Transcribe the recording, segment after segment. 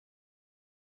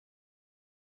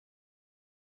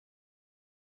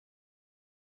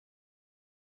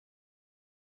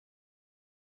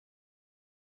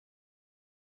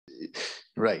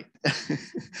Right.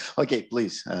 Okay,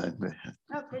 please. Go ahead.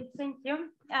 Okay, thank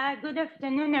you. Good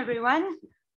afternoon, everyone.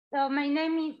 So my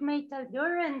name is Meytal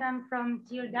and I'm from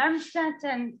TU Darmstadt.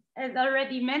 And as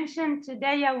already mentioned,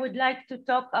 today I would like to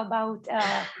talk about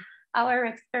our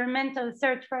experimental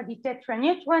search for the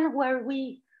tetraneutron, where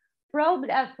we probed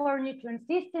a 4-neutron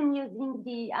system using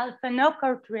the alpha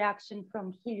knockout reaction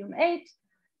from helium-8.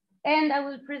 And I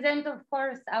will present, of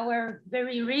course, our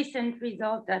very recent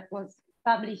result that was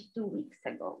published 2 weeks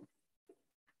ago.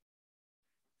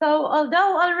 So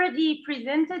although already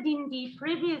presented in the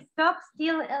previous talk,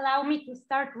 still allow me to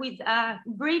start with a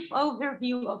brief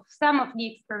overview of some of the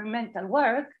experimental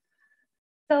work.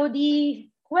 So the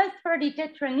quest for the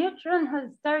tetraneutron has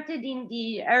started in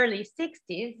the early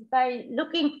 60s by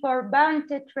looking for bound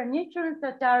tetraneutrons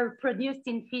that are produced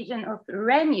in fission of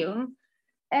uranium,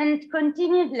 and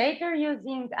continued later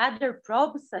using other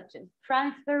probes such as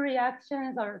transfer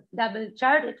reactions or double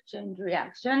charge exchange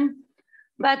reaction.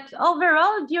 But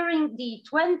overall, during the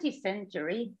 20th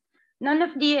century, none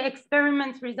of the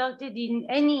experiments resulted in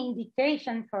any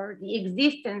indication for the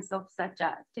existence of such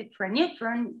a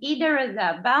tetraneutron, either as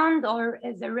a bound or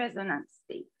as a resonance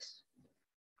state.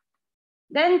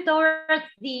 Then towards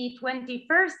the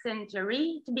 21st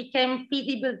century, it became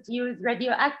feasible to use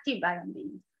radioactive ion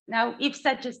beams. Now, if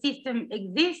such a system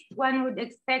exists, one would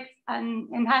expect an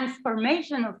enhanced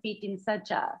formation of it in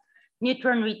such a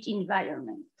neutron-rich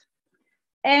environment.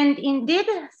 And indeed,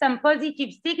 some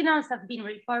positive signals have been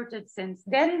reported since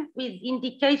then, with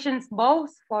indications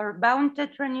both for bound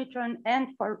tetraneutron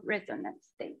and for resonance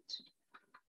state.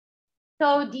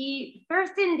 So the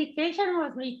first indication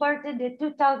was reported in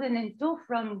 2002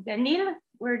 from Ganil,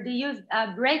 where they used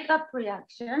a breakup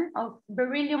reaction of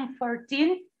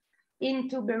beryllium-14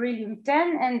 into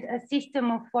beryllium-10 and a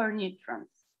system of 4 neutrons.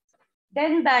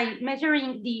 Then by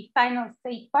measuring the final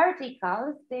state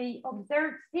particles, they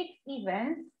observed 6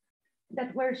 events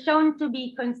that were shown to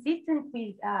be consistent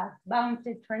with bound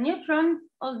tetraneutron,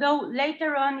 although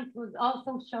later on it was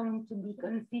also shown to be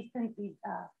consistent with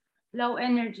low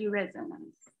energy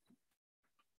resonance.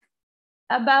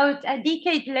 About a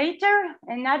decade later,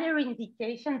 another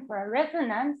indication for a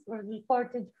resonance was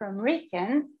reported from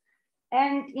Riken.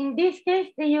 And in this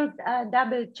case, they used a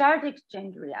double charge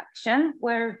exchange reaction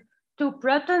where 2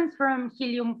 protons from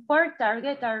helium-4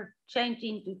 target are changed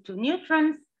into 2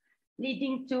 neutrons,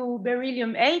 leading to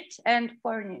beryllium-8 and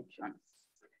 4 neutrons.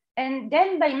 And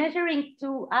then by measuring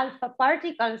 2 alpha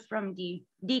particles from the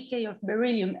decay of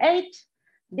beryllium-8,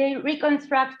 they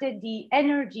reconstructed the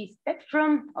energy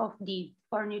spectrum of the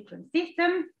 4 neutron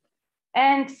system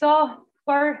and saw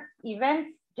 4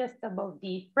 events just above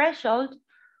the threshold,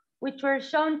 which were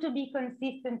shown to be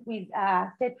consistent with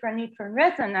a tetraneutron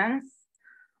resonance,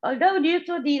 although due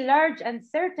to the large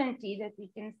uncertainty that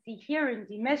we can see here in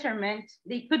the measurement,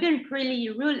 they couldn't really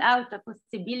rule out a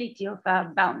possibility of a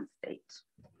bound state.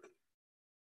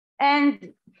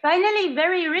 And finally,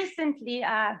 very recently,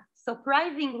 a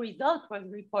surprising result was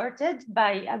reported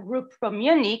by a group from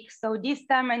Munich. So this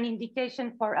time an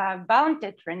indication for a bound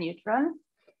tetraneutron.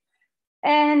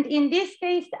 And in this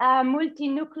case, a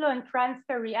multinucleon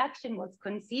transfer reaction was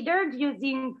considered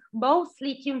using both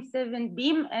lithium-7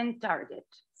 beam and target.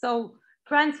 So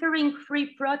transferring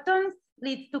 3 protons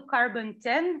leads to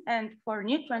carbon-10 and 4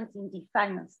 neutrons in the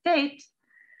final state.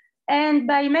 And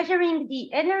by measuring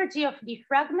the energy of the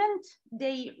fragment,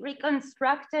 they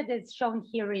reconstructed, as shown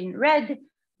here in red,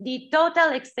 the total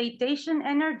excitation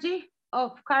energy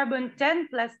of carbon-10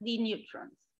 plus the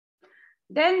neutrons.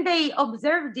 Then they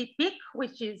observed the peak,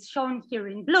 which is shown here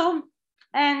in blue.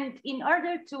 And in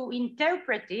order to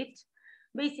interpret it,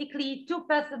 basically 2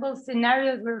 possible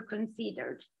scenarios were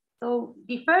considered. So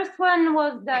the first one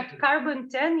was that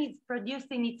carbon-10 is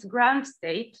produced in its ground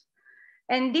state.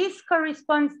 And this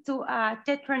corresponds to a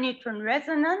tetraneutron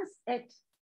resonance at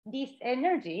this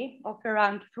energy of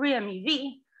around 3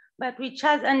 MeV, but which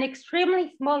has an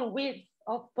extremely small width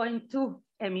of 0.2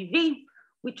 MeV,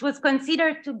 which was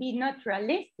considered to be not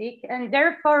realistic, and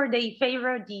therefore they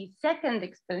favor the second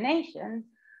explanation,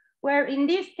 where in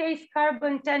this case,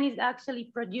 carbon-10 is actually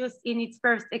produced in its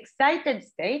first excited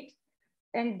state,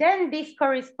 and then this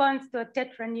corresponds to a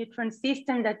tetraneutron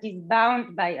system that is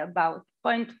bound by about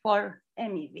 0.4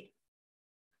 MeV.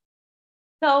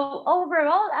 So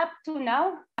overall, up to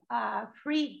now,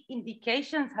 3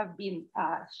 indications have been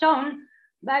shown,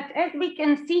 but as we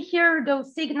can see here,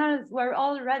 those signals were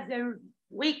all rather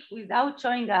weak without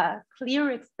showing a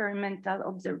clear experimental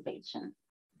observation.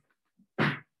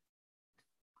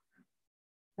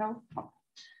 No?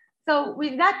 So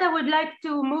with that, I would like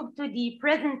to move to the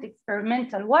present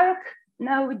experimental work.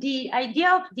 Now, the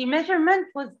idea of the measurement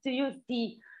was to use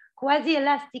the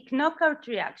quasi-elastic knockout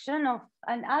reaction of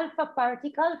an alpha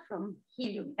particle from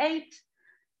helium-8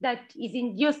 that is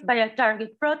induced by a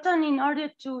target proton in order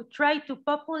to try to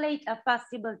populate a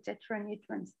possible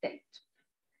tetraneutron state.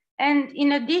 And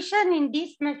in addition, in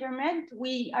this measurement,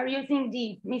 we are using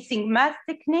the missing mass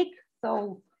technique.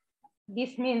 So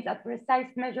this means a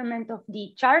precise measurement of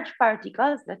the charged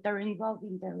particles that are involved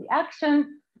in the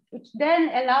reaction, which then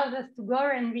allows us to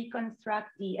go and reconstruct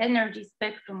the energy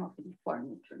spectrum of the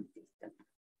 4-neutron system.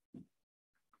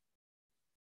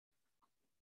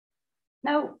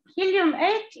 Now,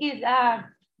 helium-8 is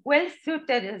well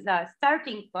suited as a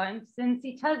starting point since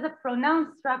it has a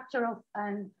pronounced structure of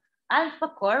an alpha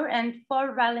core and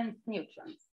 4 valence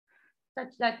neutrons,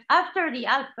 such that after the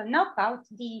alpha knockout,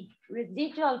 the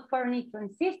residual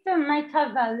 4-neutron system might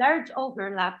have a large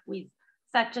overlap with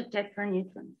such a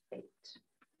tetraneutron state.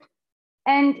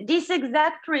 And this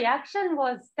exact reaction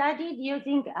was studied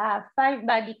using a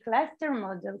 5-body cluster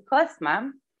model,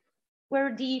 COSMA,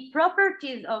 where the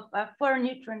properties of a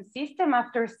 4-neutron system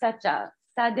after such a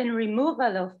sudden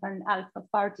removal of an alpha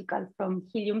particle from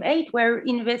helium-8 were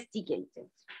investigated.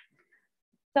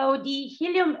 So the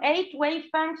helium-8 wave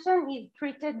function is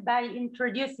treated by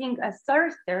introducing a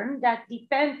source term that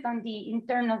depends on the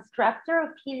internal structure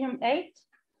of helium-8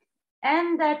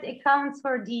 and that accounts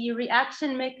for the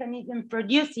reaction mechanism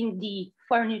producing the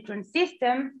 4-neutron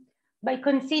system by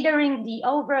considering the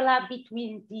overlap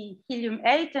between the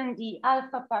helium-8 and the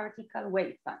alpha particle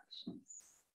wave functions.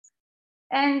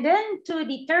 And then to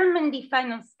determine the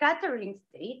final scattering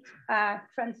state,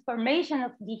 transformation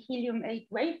of the helium-8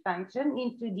 wave function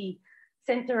into the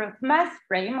center of mass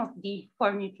frame of the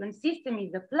 4-neutron system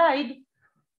is applied,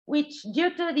 which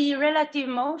due to the relative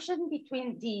motion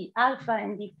between the alpha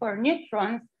and the 4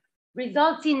 neutrons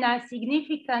results in a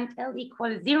significant L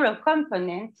equals 0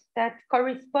 component that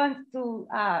corresponds to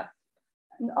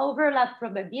an overlap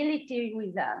probability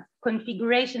with a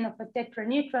configuration of a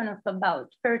tetraneutron of about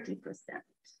 30%.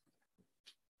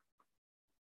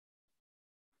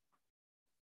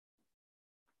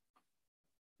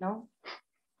 No?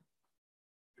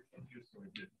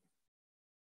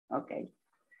 Okay.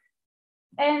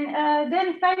 And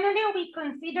then finally, we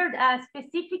considered a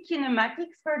specific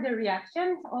kinematics for the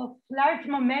reaction of large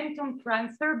momentum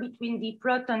transfer between the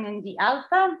proton and the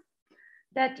alpha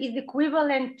that is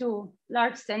equivalent to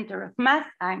large center of mass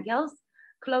angles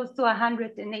close to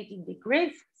 180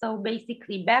 degrees. So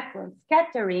basically backward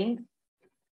scattering.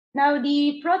 Now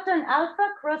the proton alpha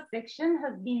cross section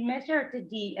has been measured at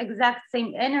the exact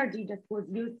same energy that was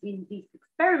used in this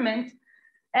experiment.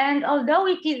 And although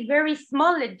it is very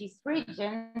small at this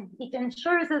region, it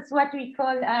ensures us what we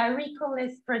call a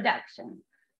recurless production,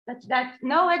 such that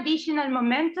no additional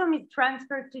momentum is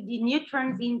transferred to the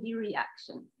neutrons in the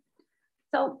reaction.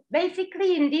 So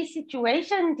basically in this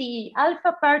situation, the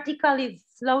alpha particle is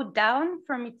slowed down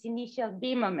from its initial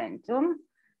beam momentum.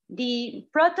 The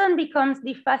proton becomes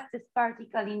the fastest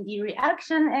particle in the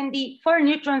reaction and the 4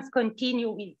 neutrons continue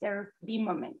with their beam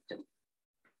momentum.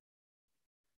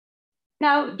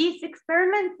 Now, this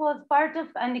experiment was part of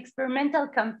an experimental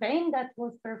campaign that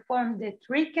was performed at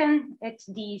RIKEN at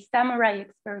the Samurai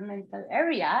experimental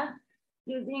area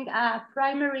using a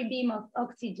primary beam of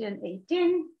oxygen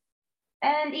 18.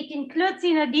 And it includes,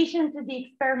 in addition to the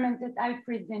experiment that I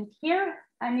present here,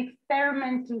 an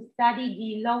experiment to study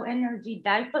the low energy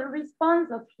dipole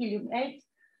response of helium-8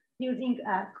 using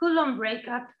a Coulomb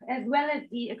breakup, as well as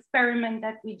the experiment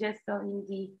that we just saw in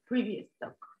the previous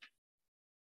talk.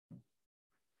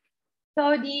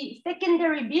 So the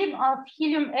secondary beam of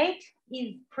helium-8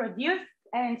 is produced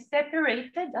and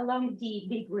separated along the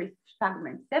big rift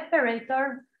fragment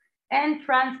separator and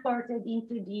transported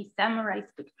into the Samurai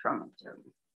spectrometer.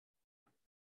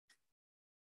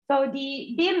 So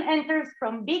the beam enters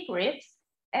from big rifts,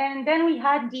 and then we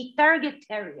had the target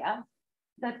area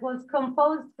that was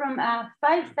composed from 5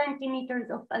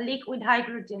 centimeters of a liquid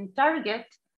hydrogen target,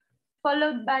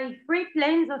 followed by 3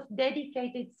 planes of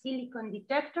dedicated silicon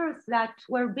detectors that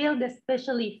were built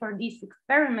especially for this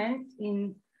experiment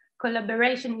in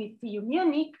collaboration with TU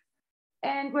Munich,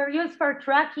 and were used for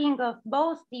tracking of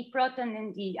both the proton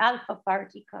and the alpha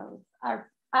particles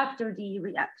after the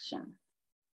reaction.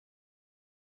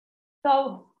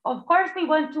 So, of course, we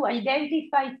want to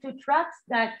identify 2 tracks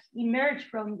that emerge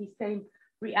from the same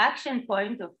reaction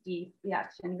point of the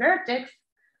reaction vertex,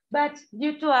 but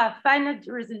due to a finite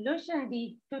resolution,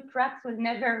 the 2 tracks will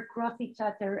never cross each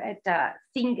other at a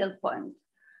single point.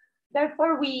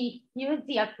 Therefore, we use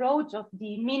the approach of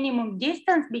the minimum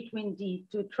distance between the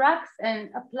 2 tracks and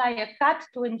apply a cut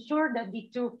to ensure that the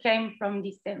 2 came from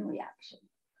the same reaction.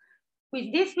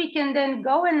 With this, we can then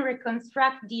go and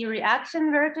reconstruct the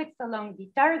reaction vertex along the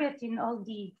target in all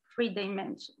the 3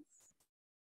 dimensions.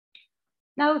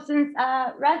 Now, since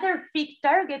a rather thick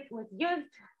target was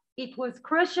used, it was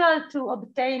crucial to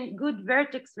obtain good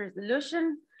vertex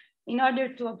resolution in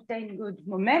order to obtain good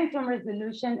momentum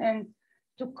resolution and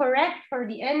to correct for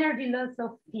the energy loss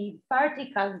of the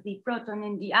particles, the proton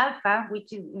and the alpha,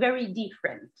 which is very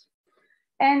different.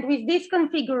 And with this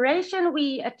configuration,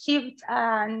 we achieved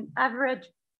an average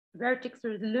vertex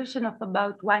resolution of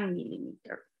about 1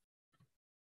 millimeter.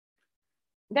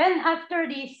 Then after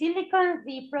the silicon,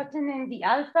 the proton and the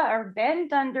alpha are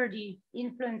bent under the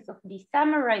influence of the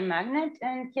samurai magnet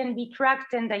and can be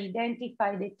tracked and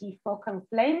identified at the focal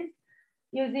plane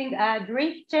using a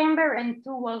drift chamber and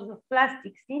 2 walls of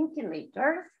plastic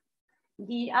scintillators,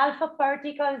 the alpha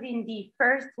particles in the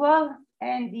first wall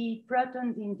and the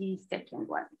protons in the second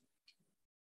one.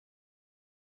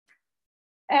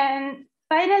 And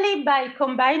finally, by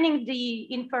combining the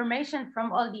information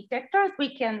from all detectors,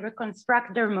 we can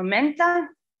reconstruct their momenta,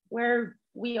 where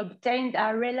we obtained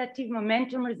a relative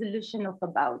momentum resolution of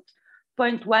about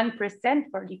 0.1%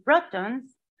 for the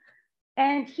protons.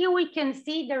 And here we can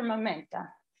see their momenta.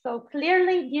 So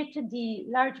clearly, due to the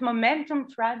large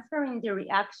momentum transfer in the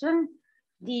reaction,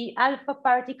 the alpha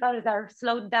particles are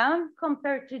slowed down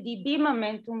compared to the B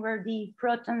momentum, where the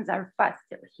protons are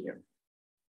faster here.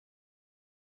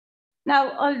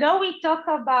 Now, although we talk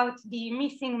about the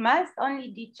missing mass,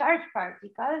 only the charged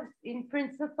particles, in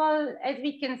principle, as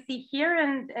we can see here,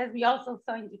 and as we also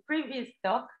saw in the previous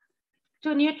talk,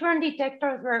 2 neutron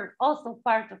detectors were also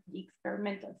part of the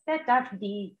experimental setup.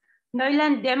 The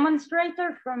Neuland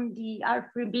demonstrator from the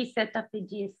R3B setup at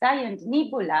GSI and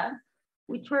Nebula,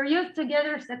 which were used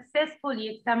together successfully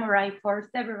at Samurai for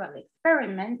several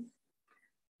experiments.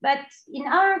 But in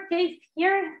our case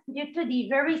here, due to the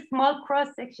very small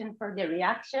cross-section for the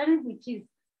reaction, which is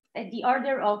at the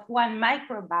order of 1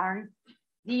 microbarn,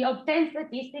 the obtained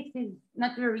statistics is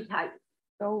not very high.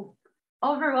 So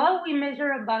overall, we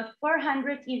measure about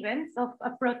 400 events of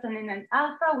a proton and an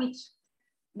alpha, which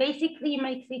basically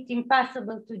makes it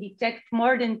impossible to detect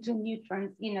more than 2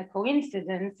 neutrons in a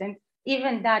coincidence, and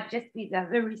even that just with a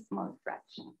very small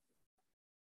fraction.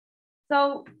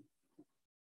 So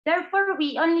therefore,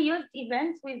 we only use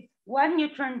events with 1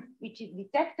 neutron, which is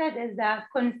detected as a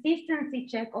consistency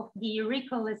check of the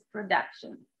recallless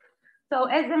production. So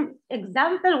as an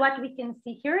example, what we can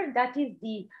see here, that is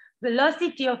the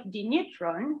velocity of the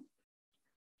neutron.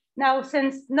 Now,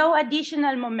 since no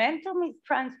additional momentum is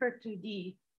transferred to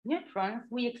the neutrons,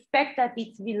 we expect that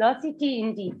its velocity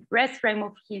in the rest frame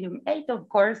of helium-8, of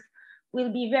course,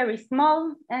 will be very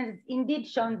small, and indeed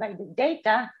shown by the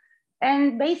data.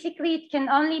 And basically, it can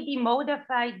only be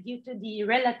modified due to the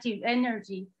relative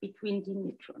energy between the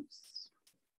neutrons.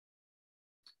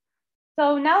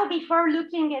 So now, before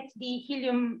looking at the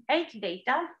helium-8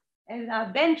 data as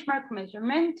a benchmark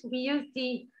measurement, we use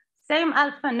the same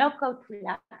alpha knockout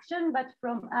reaction, but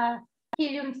from a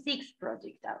helium-6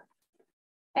 projectile.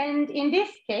 And in this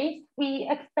case, we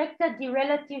expect that the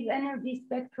relative energy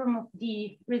spectrum of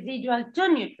the residual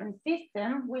 2-neutron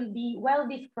system will be well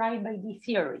described by the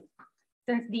theory.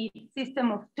 Since the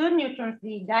system of 2 neutrons,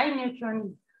 the dineutron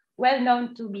is well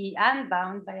known to be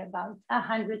unbound by about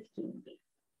 100 kilobits.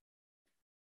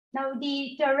 Now,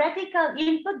 the theoretical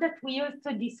input that we use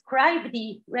to describe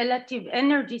the relative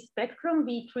energy spectrum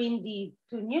between the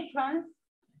 2 neutrons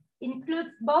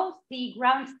includes both the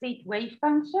ground state wave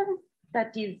function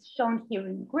that is shown here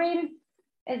in green,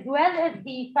 as well as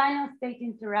the final state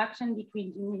interaction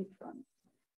between the neutrons.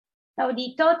 Now,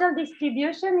 the total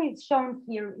distribution is shown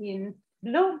here in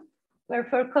blue, where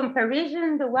for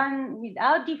comparison, the one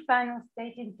without the final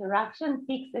state interaction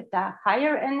peaks at a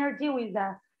higher energy with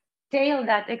a tail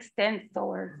that extends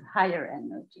towards higher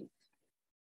energies.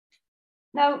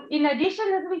 Now, in addition,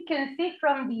 as we can see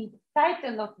from the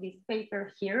title of this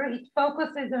paper here, it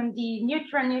focuses on the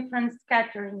neutron-neutron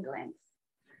scattering length.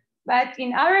 But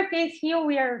in our case here,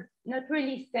 we are not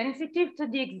really sensitive to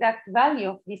the exact value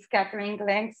of the scattering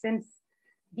length, since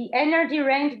the energy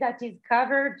range that is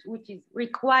covered, which is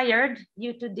required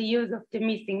due to the use of the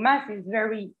missing mass, is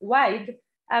very wide,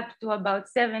 up to about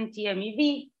 70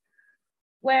 MeV,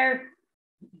 where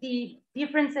the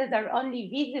differences are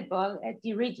only visible at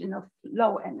the region of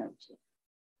low energy.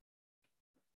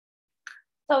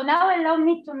 So now allow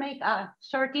me to make a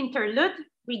short interlude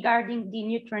regarding the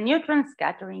neutron-neutron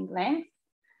scattering length.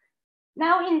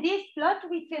 Now in this plot,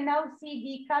 we can now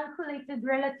see the calculated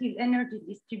relative energy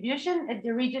distribution at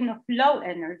the region of low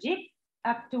energy,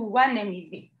 up to 1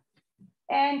 MeV.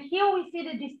 And here we see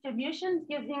the distributions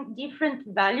using different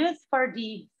values for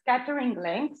the scattering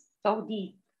lengths So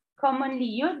the commonly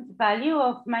used value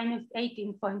of minus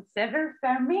 18.7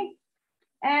 Fermi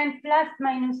and plus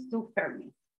minus 2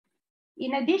 Fermi.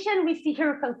 In addition, we see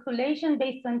here calculation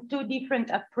based on two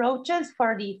different approaches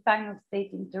for the final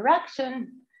state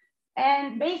interaction.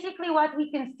 And basically what we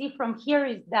can see from here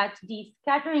is that the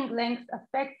scattering length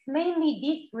affects mainly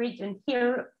this region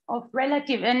here of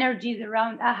relative energies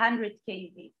around 100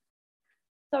 keV.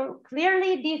 So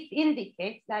clearly this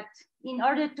indicates that in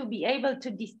order to be able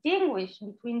to distinguish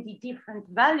between the different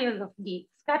values of the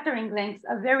scattering lengths,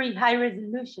 a very high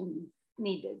resolution is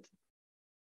needed.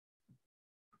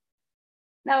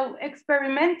 Now,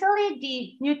 experimentally,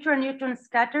 the neutron-neutron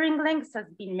scattering lengths has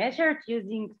been measured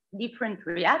using different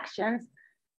reactions.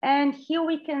 And here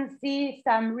we can see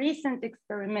some recent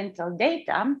experimental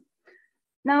data.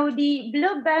 Now, the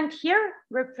blue band here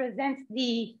represents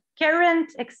the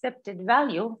current accepted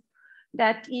value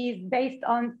that is based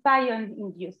on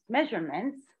pion-induced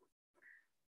measurements.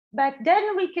 But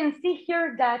then we can see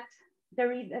here that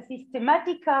there is a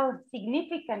systematical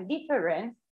significant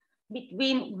difference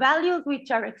between values which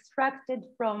are extracted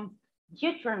from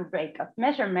neutron breakup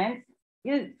measurements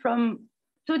from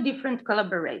two different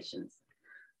collaborations.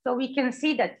 So we can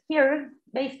see that here,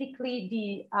 basically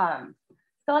the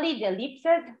solid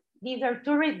ellipses, these are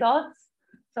two results.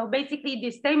 So basically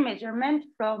the same measurement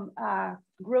from a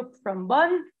group from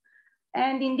Bonn.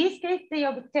 And in this case, they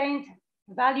obtained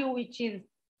value which is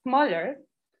smaller,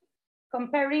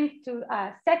 comparing to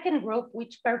a second group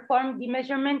which performed the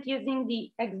measurement using the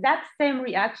exact same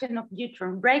reaction of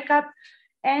neutron breakup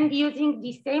and using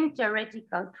the same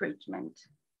theoretical treatment.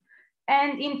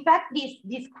 And in fact, this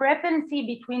discrepancy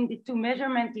between the two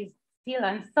measurements is still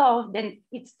unsolved, and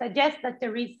it suggests that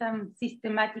there is some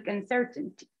systematic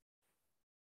uncertainty.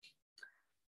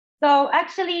 So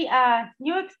actually, a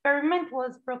new experiment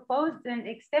was proposed and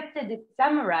accepted at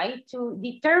Samurai to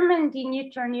determine the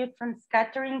neutron-neutron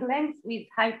scattering length with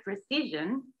high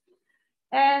precision.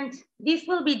 And this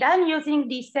will be done using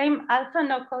the same alpha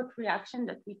knockout reaction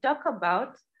that we talk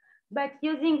about, but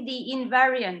using the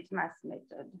invariant mass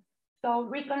method. So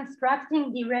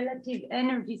reconstructing the relative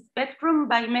energy spectrum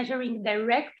by measuring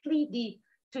directly the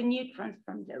two neutrons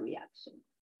from the reaction.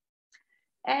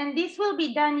 And this will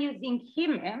be done using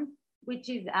HIME, which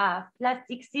is a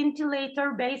plastic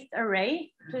scintillator-based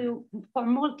array for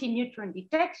multi-neutron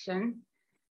detection.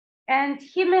 And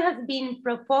HIME has been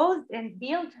proposed and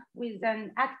built with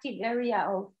an active area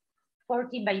of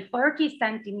 40 by 40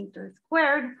 centimeters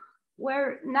squared,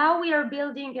 where now we are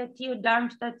building at TU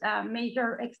Darmstadt a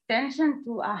major extension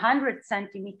to 100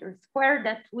 centimeters squared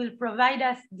that will provide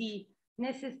us the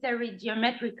necessary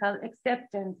geometrical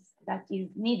acceptance that is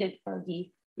needed for the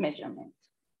measurement.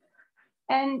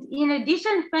 And in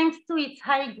addition, thanks to its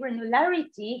high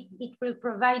granularity, it will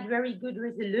provide very good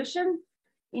resolution,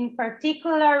 in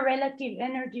particular relative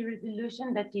energy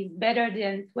resolution that is better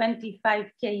than 25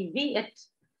 keV at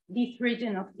this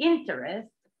region of interest.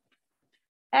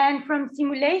 And from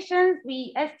simulations,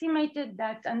 we estimated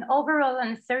that an overall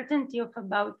uncertainty of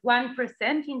about 1%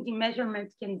 in the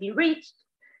measurement can be reached.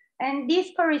 And this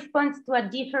corresponds to a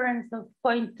difference of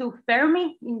 0.2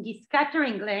 Fermi in the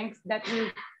scattering length that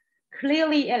will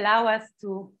clearly allow us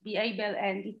to be able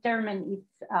and determine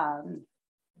its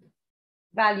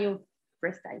value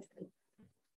precisely.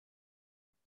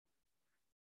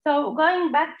 So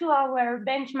going back to our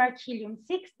benchmark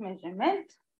helium-6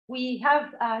 measurement, we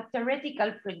have a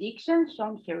theoretical prediction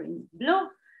shown here in blue.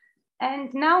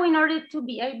 And now in order to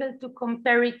be able to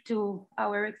compare it to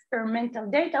our experimental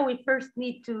data, we first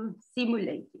need to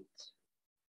simulate it.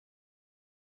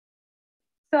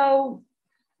 So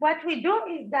what we do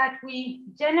is that we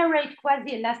generate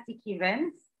quasi-elastic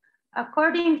events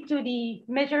according to the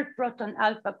measured proton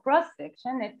alpha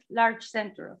cross-section at large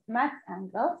center of mass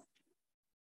angles.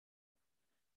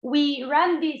 We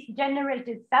run this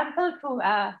generated sample through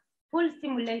a full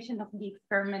simulation of the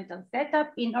experimental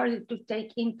setup in order to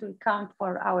take into account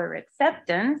for our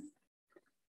acceptance.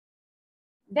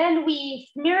 Then we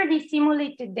smear the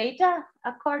simulated data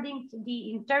according to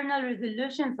the internal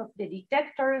resolutions of the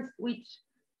detectors, which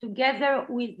together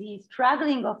with the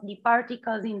struggling of the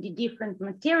particles in the different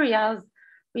materials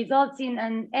results in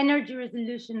an energy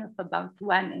resolution of about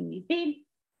 1 MeV.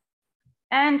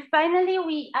 And finally,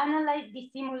 we analyze the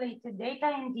simulated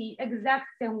data in the exact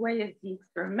same way as the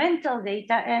experimental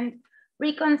data and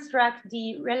reconstruct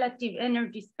the relative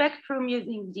energy spectrum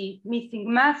using the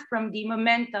missing mass from the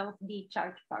momenta of the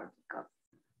charged particles.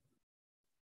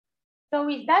 So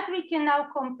with that, we can now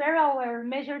compare our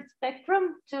measured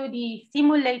spectrum to the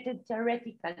simulated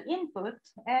theoretical input.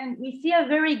 And we see a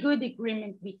very good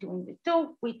agreement between the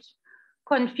two, which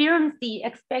confirms the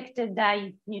expected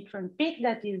di-neutron peak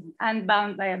that is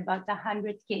unbound by about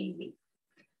 100 keV.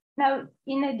 Now,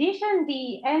 in addition,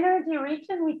 the energy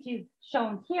region, which is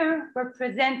shown here,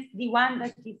 represents the one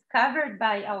that is covered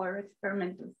by our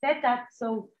experimental setup.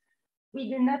 So we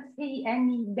do not see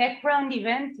any background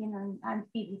event in an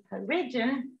unphysical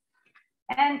region.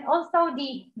 And also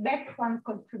the background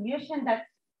contribution that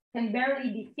can barely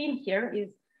be seen here is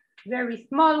very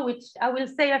small, which I will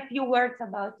say a few words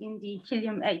about in the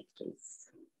helium-8 case.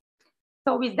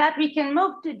 So with that, we can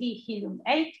move to the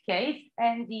helium-8 case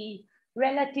and the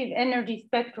relative energy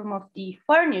spectrum of the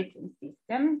 4-neutron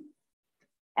system.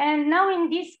 And now in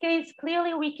this case,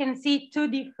 clearly we can see two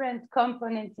different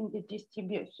components in the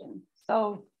distribution.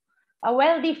 So a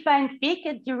well-defined peak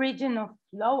at the region of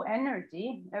low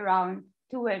energy, around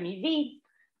 2 MeV,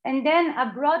 and then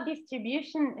a broad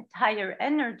distribution at higher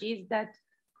energies that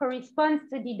corresponds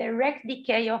to the direct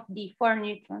decay of the 4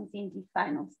 neutrons in the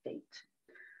final state.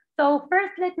 So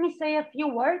first, let me say a few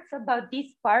words about this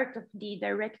part of the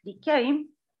direct decay.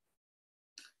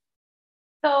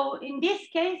 So in this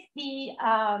case, the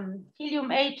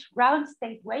helium-8 ground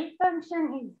state wave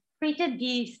function is treated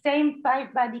the same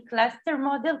 5-body cluster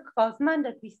model, COSMA,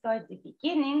 that we saw at the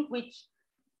beginning, which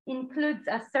includes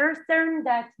a surcern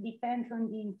that depends on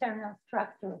the internal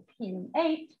structure of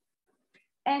helium-8.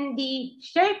 And the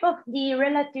shape of the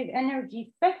relative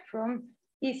energy spectrum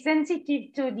is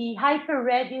sensitive to the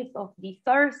hyperradius of the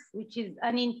source, which is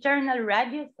an internal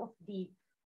radius of the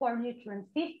 4-neutron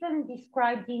system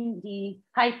described in the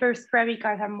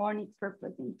hyperspherical harmonics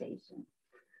representation.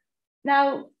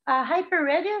 Now, a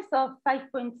hyperradius of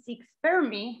 5.6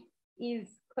 Fermi is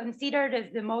considered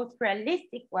as the most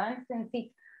realistic one since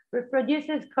it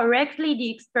reproduces correctly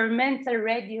the experimental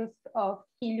radius of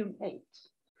helium-8.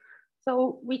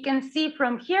 So we can see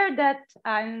from here that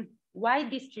a wide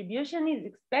distribution is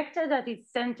expected that is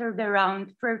centered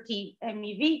around 30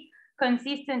 MeV,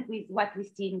 consistent with what we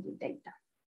see in the data.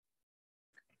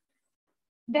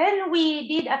 Then we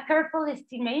did a careful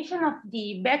estimation of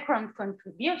the background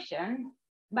contribution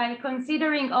by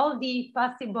considering all the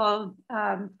possible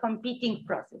competing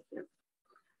processes.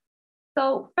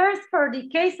 So first, for the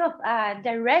case of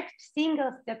direct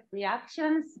single-step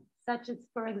reactions, such as,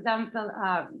 for example,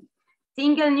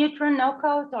 single neutron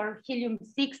knockout or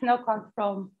helium-6 knockout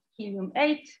from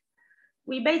helium-8,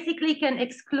 we basically can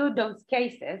exclude those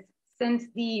cases since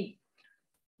the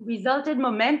resulted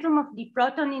momentum of the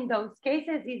proton in those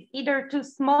cases is either too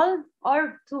small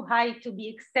or too high to be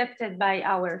accepted by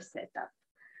our setup.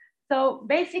 So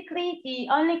basically, the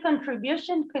only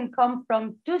contribution can come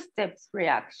from two-step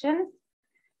reactions,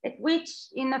 at which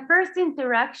in the first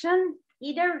interaction,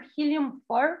 either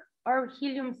helium-4 or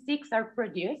helium-6 are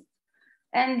produced.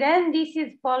 And then this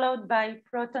is followed by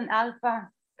proton alpha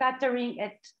scattering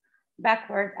at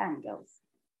backward angles.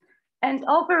 And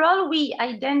overall, we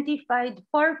identified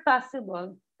 4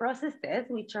 possible processes,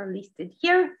 which are listed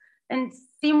here, and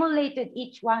simulated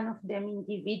each one of them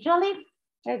individually,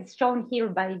 as shown here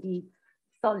by the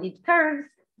solid curves.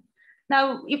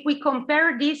 Now, if we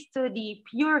compare this to the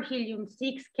pure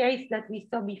helium-6 case that we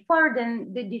saw before,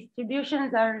 then the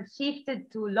distributions are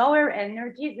shifted to lower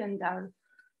energies and are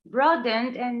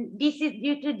broadened, and this is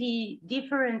due to the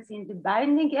difference in the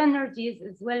binding energies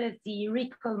as well as the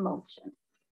recall motion.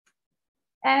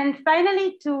 And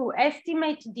finally, to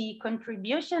estimate the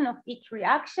contribution of each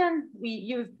reaction, we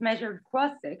used measured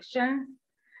cross-section.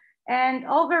 And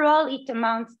overall, it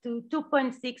amounts to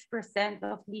 2.6%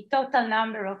 of the total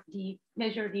number of the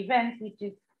measured events, which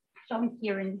is shown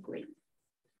here in green.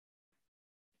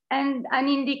 And an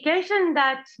indication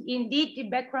that indeed the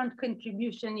background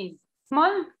contribution is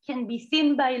small can be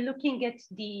seen by looking at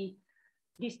the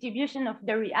distribution of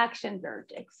the reaction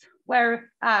vertex,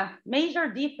 where a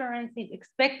major difference is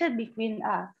expected between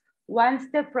a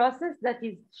one-step process that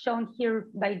is shown here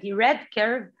by the red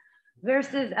curve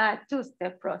versus a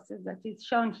two-step process that is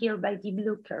shown here by the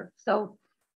blue curve. So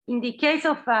in the case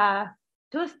of a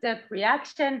two-step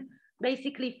reaction,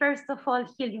 basically, first of all,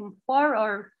 helium-4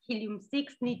 or helium-6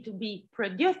 need to be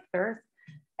produced first.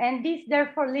 And this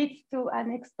therefore leads to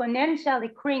an exponential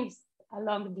increase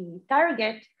along the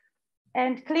target.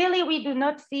 And clearly we do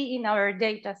not see in our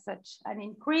data such an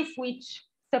increase which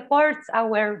supports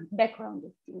our background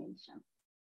estimation.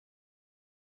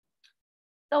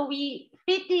 So we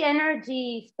fit the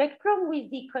energy spectrum with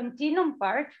the continuum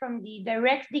part from the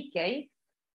direct decay,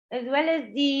 as well as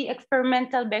the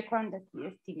experimental background that we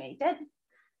estimated.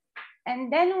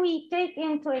 And then we take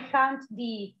into account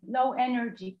the low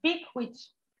energy peak, which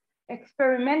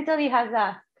experimentally has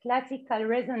a classical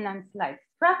resonance-like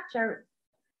structure.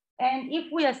 And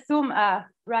if we assume a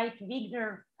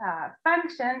Wright-Wigner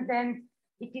function, then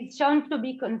it is shown to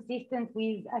be consistent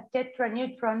with a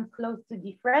tetraneutron close to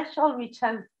the threshold, which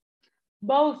has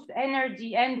both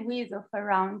energy and width of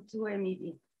around 2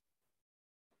 MeV.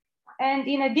 And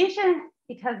in addition,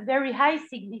 it has very high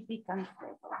significance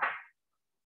level.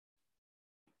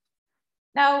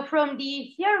 Now, from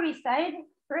the theory side,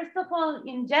 first of all,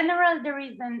 in general, there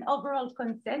is an overall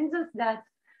consensus that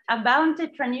a bound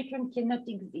tetraneutron cannot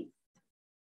exist.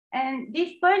 And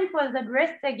this point was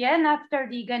addressed again after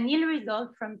the Ganil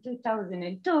result from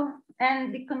 2002.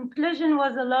 And the conclusion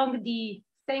was along the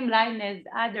same line as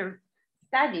other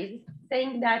studies,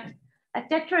 saying that a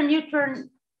tetraneutron,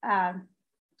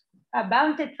 a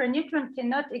bound tetraneutron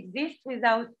cannot exist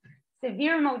without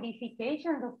severe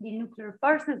modifications of the nuclear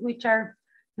forces, which are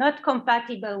not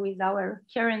compatible with our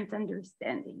current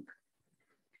understanding.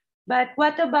 But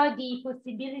what about the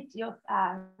possibility of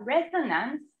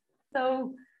resonance?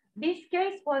 So this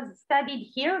case was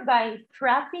studied here by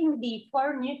trapping the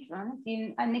 4 neutrons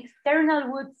in an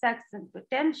external Wood-Saxon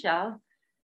potential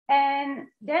and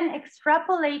then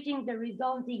extrapolating the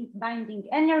resulting binding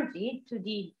energy to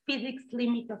the physics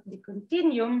limit of the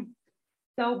continuum.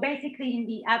 So basically in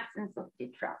the absence of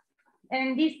the trap.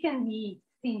 And this can be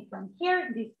seen from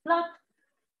here, this plot.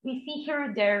 We see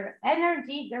here their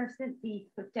energy versus the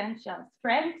potential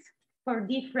strength for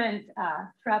different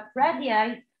trap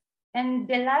radii. And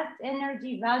the last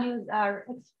energy values are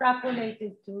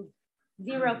extrapolated to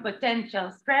 0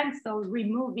 potential strength, so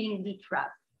removing the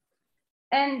trap.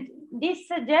 And this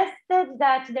suggested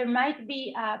that there might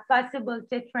be a possible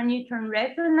tetraneutron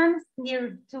resonance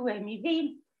near 2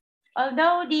 MeV,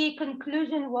 although the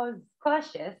conclusion was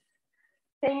cautious,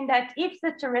 saying that if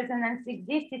such a resonance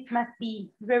exists, it must be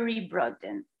very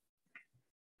broadened.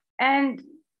 And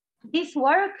this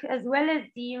work, as well as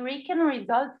the Riken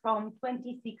result from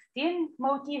 2016,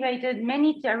 motivated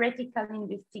many theoretical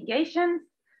investigations,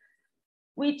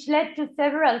 which led to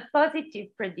several positive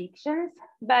predictions,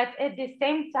 but at the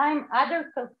same time,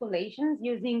 other calculations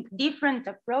using different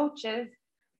approaches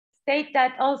state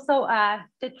that also a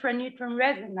tetraneutron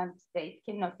resonance state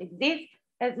cannot exist,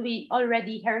 as we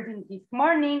already heard in this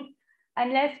morning,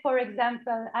 unless, for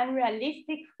example,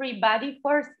 unrealistic free body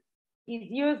force is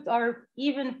used or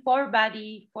even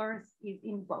 4-body force is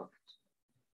invoked.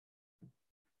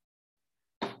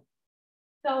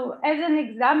 So as an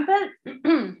example,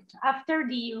 after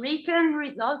the Riken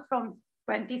result from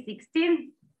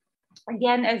 2016,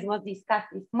 again, as was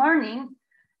discussed this morning,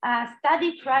 a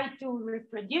study tried to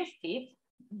reproduce it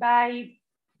by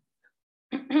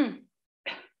the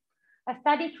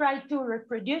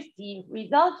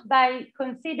results by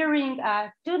considering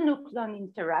a 2-nucleon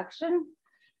interaction,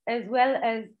 as well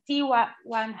as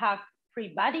T1/2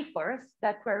 free body force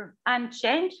that were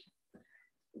unchanged,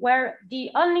 where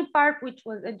the only part which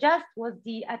was adjusted was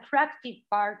the attractive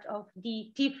part of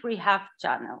the T3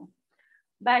 channel.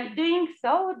 By doing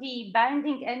so, the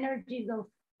binding energies of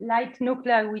light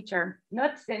nuclei, which are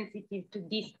not sensitive to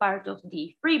this part of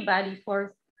the free body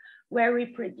force, were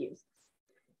reproduced.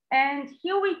 And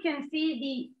here we can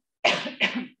see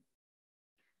the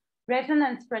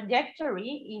resonance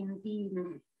trajectory in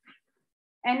the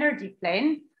energy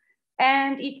plane.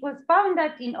 And it was found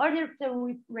that in order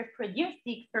to reproduce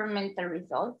the experimental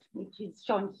result, which is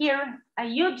shown here, a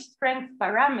huge strength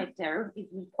parameter is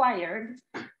required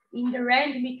in the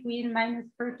range between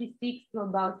 -36 to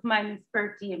about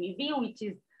 -30 MeV, which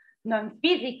is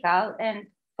non-physical. And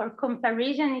for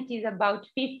comparison, it is about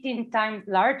 15 times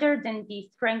larger than the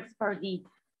strength for the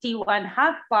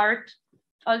T1/2 part,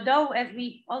 although as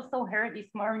we also heard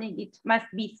this morning, it must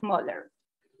be smaller.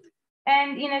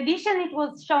 And in addition, it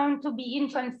was shown to be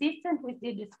inconsistent with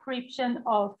the description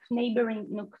of neighboring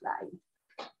nuclei.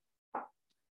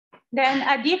 Then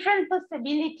a different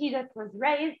possibility that was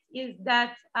raised is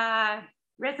that a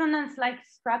resonance-like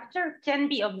structure can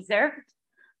be observed,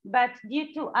 but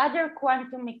due to other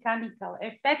quantum mechanical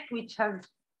effect, which has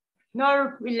no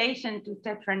relation to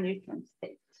tetraneutron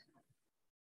state.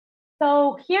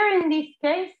 So here in this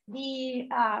case, the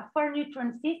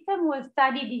 4-neutron system was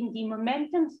studied in the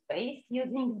momentum space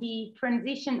using the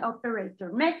transition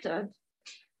operator method.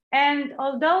 And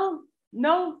although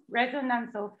no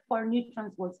resonance of 4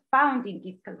 neutrons was found in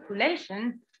this calculation,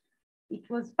 it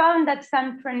was found that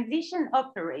some transition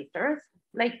operators,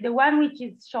 like the one which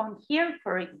is shown here,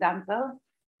 for example,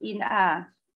 in a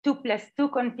 2+2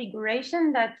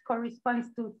 configuration that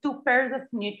corresponds to 2 pairs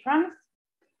of neutrons.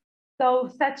 So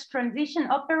such transition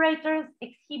operators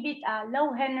exhibit a low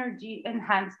energy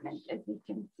enhancement, as you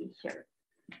can see here.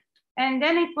 And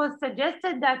then it was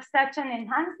suggested that such an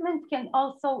enhancement can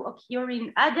also occur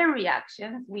in other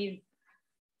reactions with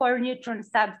 4-neutron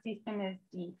subsystem as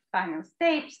the final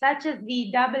stage, such as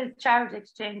the double charge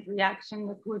exchange reaction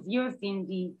that was used in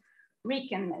the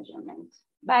Riken measurement.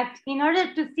 But in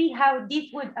order to see how this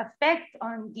would affect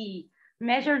on the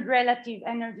measured relative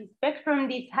energy spectrum,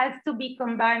 this has to be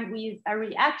combined with a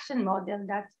reaction model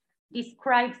that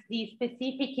describes the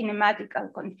specific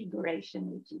kinematical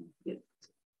configuration which is used.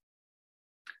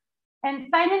 And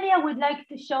finally, I would like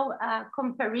to show a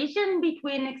comparison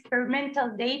between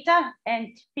experimental data and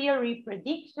theory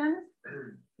predictions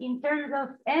in terms of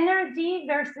energy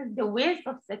versus the width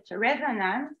of such a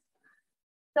resonance.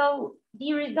 So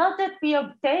the result that we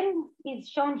obtain is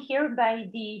shown here by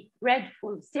the red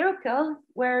full circle,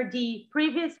 where the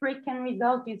previous Riken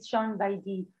result is shown by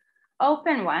the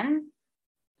open one.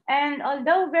 And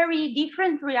although very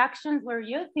different reactions were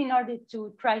used in order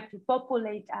to try to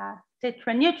populate a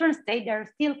tetraneutron state, they are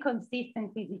still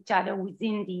consistent with each other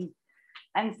within these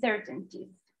uncertainties.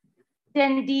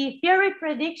 Then the theory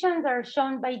predictions are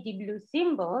shown by the blue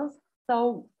symbols.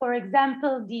 So for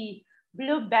example, the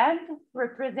blue band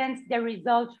represents the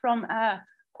result from a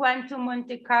quantum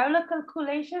Monte Carlo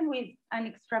calculation with an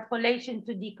extrapolation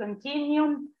to the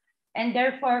continuum, and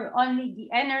therefore only the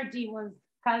energy was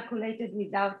calculated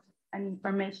without an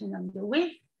information on the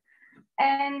width.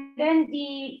 And then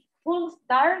the full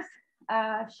stars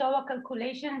show a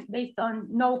calculation based on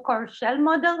no-core shell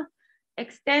model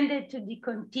extended to the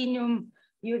continuum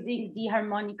using the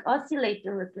harmonic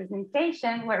oscillator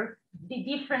representation, where the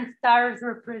different stars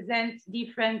represent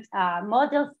different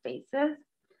model spaces.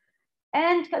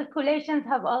 And calculations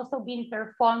have also been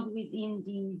performed within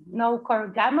the no-core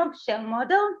gamma shell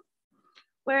model,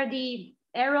 where the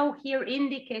arrow here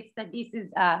indicates that this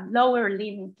is a lower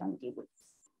limit on the width.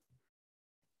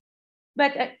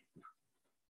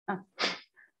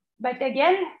 But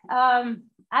again,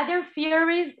 other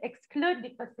theories exclude the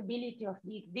possibility of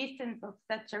the existence of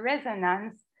such a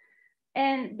resonance.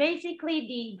 And basically,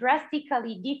 the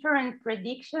drastically different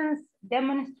predictions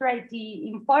demonstrate the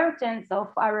importance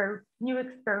of our new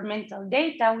experimental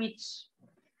data, which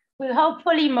will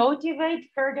hopefully motivate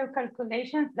further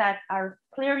calculations that are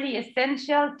clearly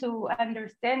essential to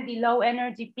understand the low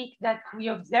energy peak that we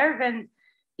observe. And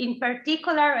in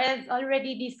particular, as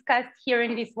already discussed here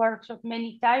in this workshop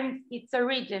many times, its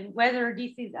origin, whether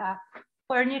this is a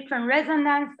 4-neutron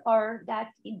resonance or that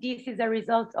this is a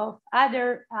result of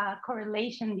other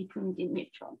correlation between the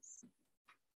neutrons.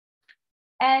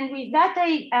 And with that,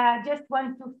 I just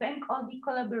want to thank all the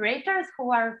collaborators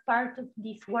who are part of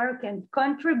this work and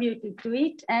contributed to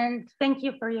it. And thank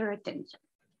you for your attention.